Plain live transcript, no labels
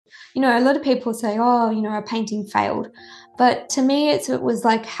a lot of people say, oh, a painting failed. But to me, it was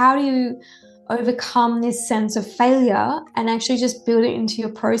like, how do you overcome this sense of failure and actually just build it into your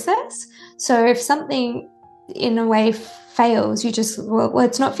process? So if something in a way fails, you just, well,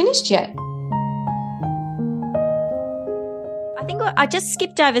 it's not finished yet. I think I just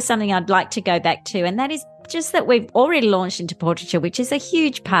skipped over something I'd like to go back to, and that is just that we've already launched into portraiture, which is a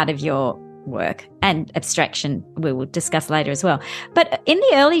huge part of your work, and abstraction we will discuss later as well. But in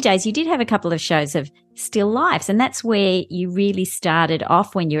the early days, you did have a couple of shows of still lifes, and that's where you really started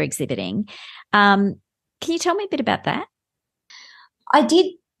off when you're exhibiting. Can you tell me a bit about that? I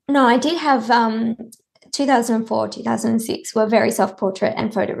did have 2004, 2006 were very self-portrait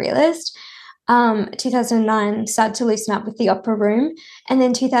and photorealist. 2009 started to loosen up with the opera room, and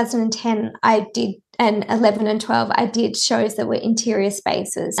then 2010 I did, and 11 and 12 I did shows that were interior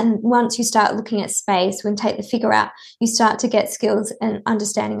spaces. And once you start looking at space, when take the figure out, you start to get skills and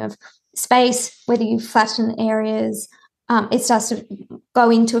understanding of space, whether you flatten areas, it starts to go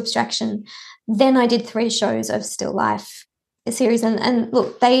into abstraction. Then I did 3 shows of still life series, and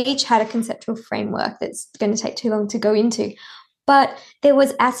look, they each had a conceptual framework that's going to take too long to go into. But there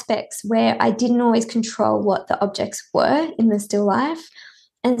was aspects where I didn't always control what the objects were in the still life.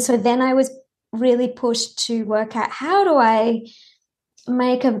 And so then I was really pushed to work out, how do I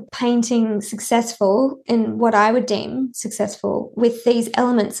make a painting successful in what I would deem successful with these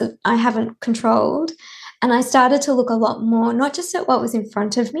elements that I haven't controlled? And I started to look a lot more, not just at what was in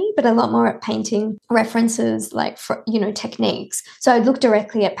front of me, but a lot more at painting references, like, techniques. So I looked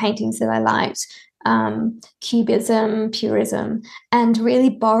directly at paintings that I liked, cubism, purism, and really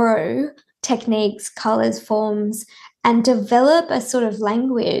borrow techniques, colors, forms, and develop a sort of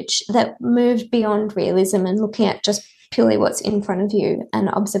language that moved beyond realism and looking at just purely what's in front of you and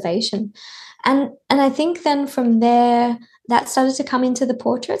observation. And I think then from there, that started to come into the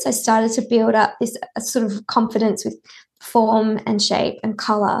portraits. I started to build up this sort of confidence with form and shape and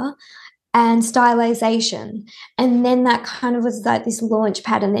color and stylization. And then that kind of was like this launch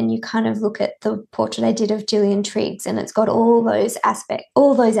pad. And then you kind of look at the portrait I did of Gillian Triggs, and it's got all those aspects,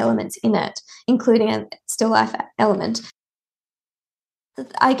 all those elements in it, including a still life element.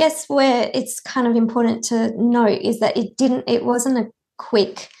 I guess where it's kind of important to note is that it wasn't a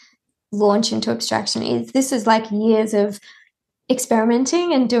quick launch into abstraction. This is like years of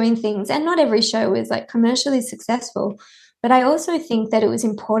experimenting and doing things, and not every show was like commercially successful. But I also think that it was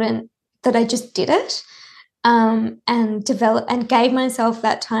important that I just did it, and develop, and gave myself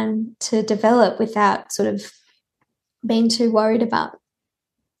that time to develop without sort of being too worried about,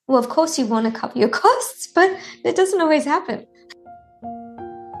 well, of course you want to cover your costs, but it doesn't always happen.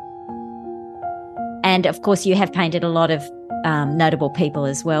 And of course you have painted a lot of notable people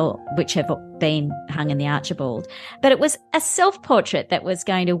as well, which have been hung in the Archibald. But it was a self-portrait that was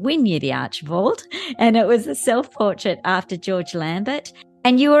going to win you the Archibald, and it was a self-portrait after George Lambert.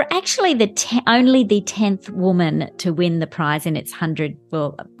 And you were actually only the 10th woman to win the prize in its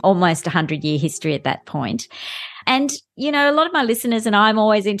almost 100-year history at that point. And, a lot of my listeners and I'm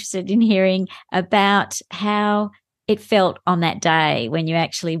always interested in hearing about how it felt on that day when you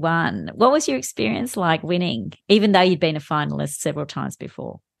actually won. What was your experience like winning, even though you'd been a finalist several times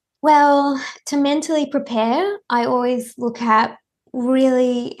before? Well, to mentally prepare, I always look at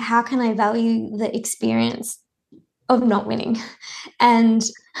really how can I value the experience of not winning. And,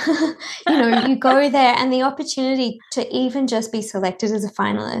 you go there, and the opportunity to even just be selected as a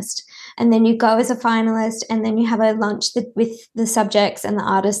finalist. And then you go as a finalist, and then you have a lunch with the subjects and the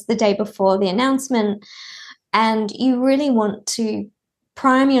artists the day before the announcement. And you really want to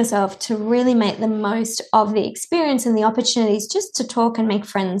prime yourself to really make the most of the experience and the opportunities just to talk and make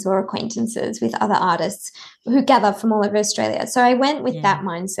friends or acquaintances with other artists who gather from all over Australia. So I went with that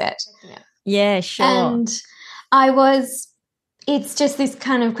mindset. Yeah, sure. And it's just this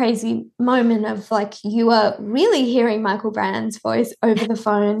kind of crazy moment of like, you are really hearing Michael Brand's voice over the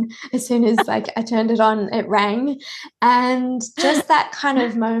phone. As soon as I turned it on, it rang. And just that kind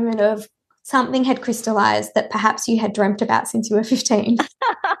of moment of something had crystallized that perhaps you had dreamt about since you were 15.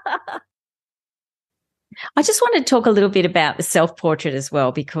 I just want to talk a little bit about the self-portrait as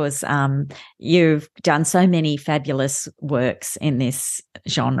well, because you've done so many fabulous works in this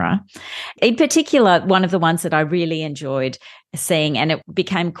genre. In particular, one of the ones that I really enjoyed seeing, and it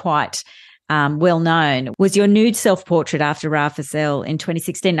became quite well known, was your nude self-portrait after Raphael in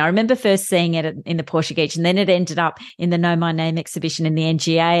 2016. I remember first seeing it in the Portuguese, and then it ended up in the Know My Name exhibition in the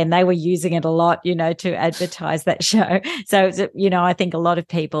NGA, and they were using it a lot, to advertise that show. So, I think a lot of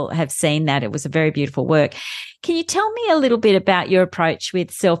people have seen that. It was a very beautiful work. Can you tell me a little bit about your approach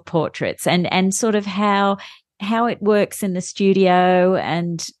with self-portraits and sort of how how it works in the studio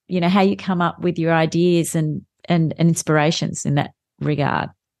and, how you come up with your ideas and inspirations in that regard.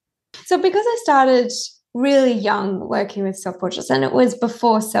 So because I started really young working with self-portraits, and it was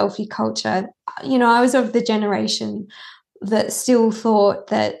before selfie culture, I was of the generation that still thought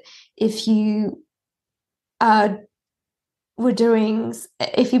that if you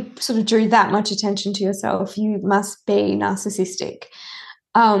if you sort of drew that much attention to yourself, you must be narcissistic.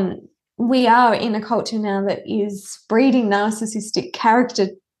 We are in a culture now that is breeding narcissistic character,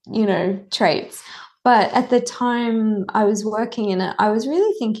 traits. But at the time I was working in it, I was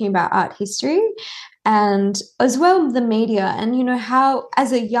really thinking about art history and as well the media, and how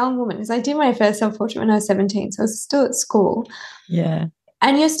as a young woman, because I did my first self-portrait when I was 17, so I was still at school. Yeah.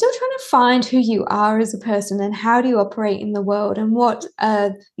 And you're still trying to find who you are as a person and how do you operate in the world and what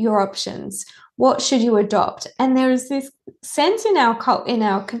are your options? What should you adopt? And there is this sense in our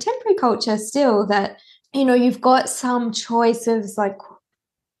contemporary culture still that, you've got some choices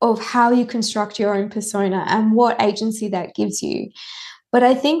of how you construct your own persona and what agency that gives you. But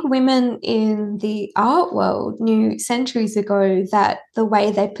I think women in the art world knew centuries ago that the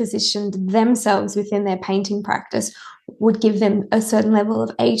way they positioned themselves within their painting practice would give them a certain level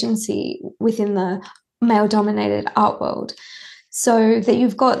of agency within the male-dominated art world. So that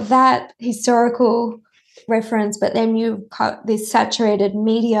you've got that historical reference, but then you've got this saturated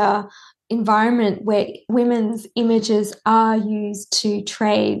media environment where women's images are used to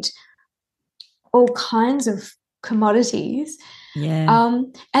trade all kinds of commodities. Yeah.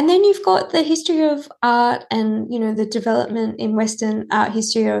 And then you've got the history of art and, the development in Western art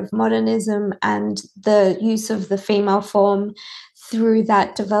history of modernism and the use of the female form through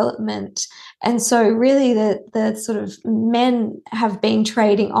that development. And so really the sort of men have been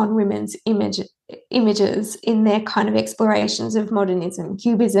trading on women's images in their kind of explorations of modernism,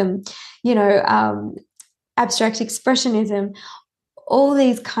 cubism, abstract expressionism, all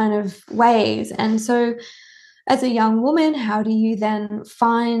these kind of ways. And so as a young woman, how do you then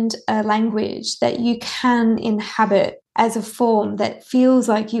find a language that you can inhabit as a form that feels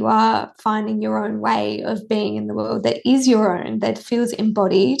like you are finding your own way of being in the world, that is your own, that feels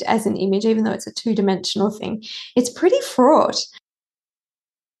embodied as an image, even though it's a two-dimensional thing? It's pretty fraught.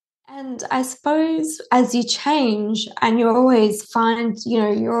 And I suppose as you change and you're always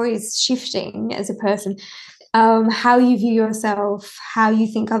you're always shifting as a person, how you view yourself, how you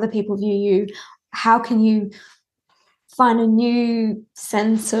think other people view you, how can you find a new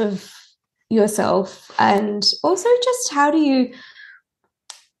sense of yourself, and also just how do you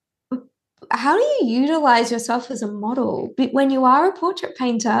utilize yourself as a model when you are a portrait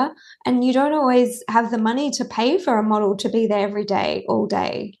painter and you don't always have the money to pay for a model to be there every day, all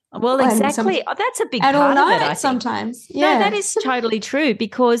day. Well, exactly. That's a big part of it, I think. Sometimes. Yeah. No, that is totally true,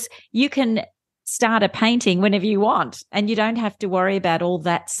 because you can start a painting whenever you want and you don't have to worry about all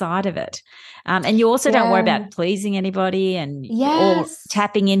that side of it. And you also don't worry about pleasing anybody or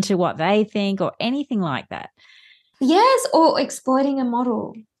tapping into what they think or anything like that. Yes, or exploiting a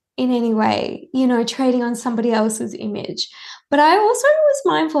model in any way, trading on somebody else's image. But I also was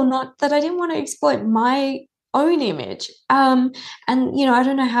mindful not that I didn't want to exploit my own image. And, I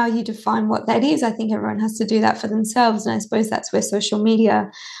don't know how you define what that is. I think everyone has to do that for themselves. And I suppose that's where social media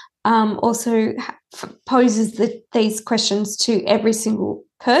also poses these questions to every single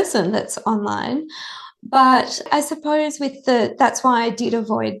person that's online. But I suppose that's why I did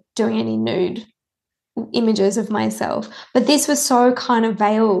avoid doing any nude images of myself. But this was so kind of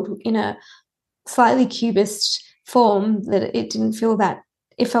veiled in a slightly cubist form that it didn't feel that,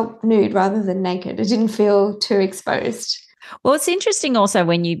 it felt nude rather than naked. It didn't feel too exposed. Well, it's interesting also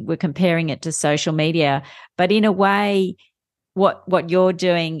when you were comparing it to social media, but in a way, what you're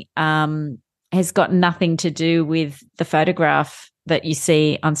doing has got nothing to do with the photograph that you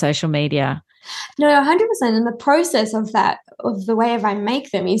see on social media. No, 100%. And the process of that, of the way I make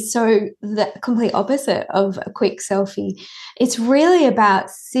them, is so the complete opposite of a quick selfie. It's really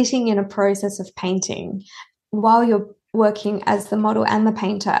about sitting in a process of painting while you're working as the model and the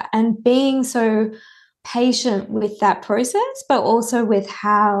painter, and being so patient with that process, but also with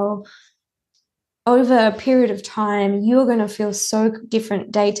how over a period of time, you're going to feel so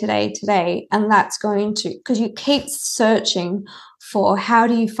different day to day to day. And that's going to, because you keep searching for how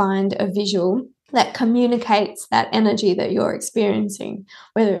do you find a visual that communicates that energy that you're experiencing,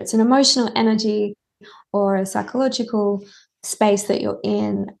 whether it's an emotional energy or a psychological space that you're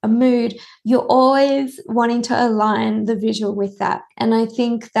in, a mood, you're always wanting to align the visual with that. And I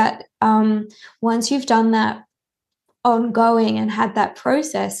think that once you've done that ongoing and had that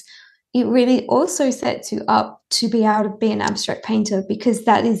process, it really also sets you up to be able to be an abstract painter, because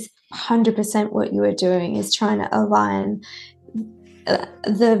that is 100% what you were doing is trying to align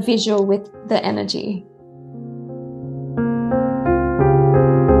the visual with the energy.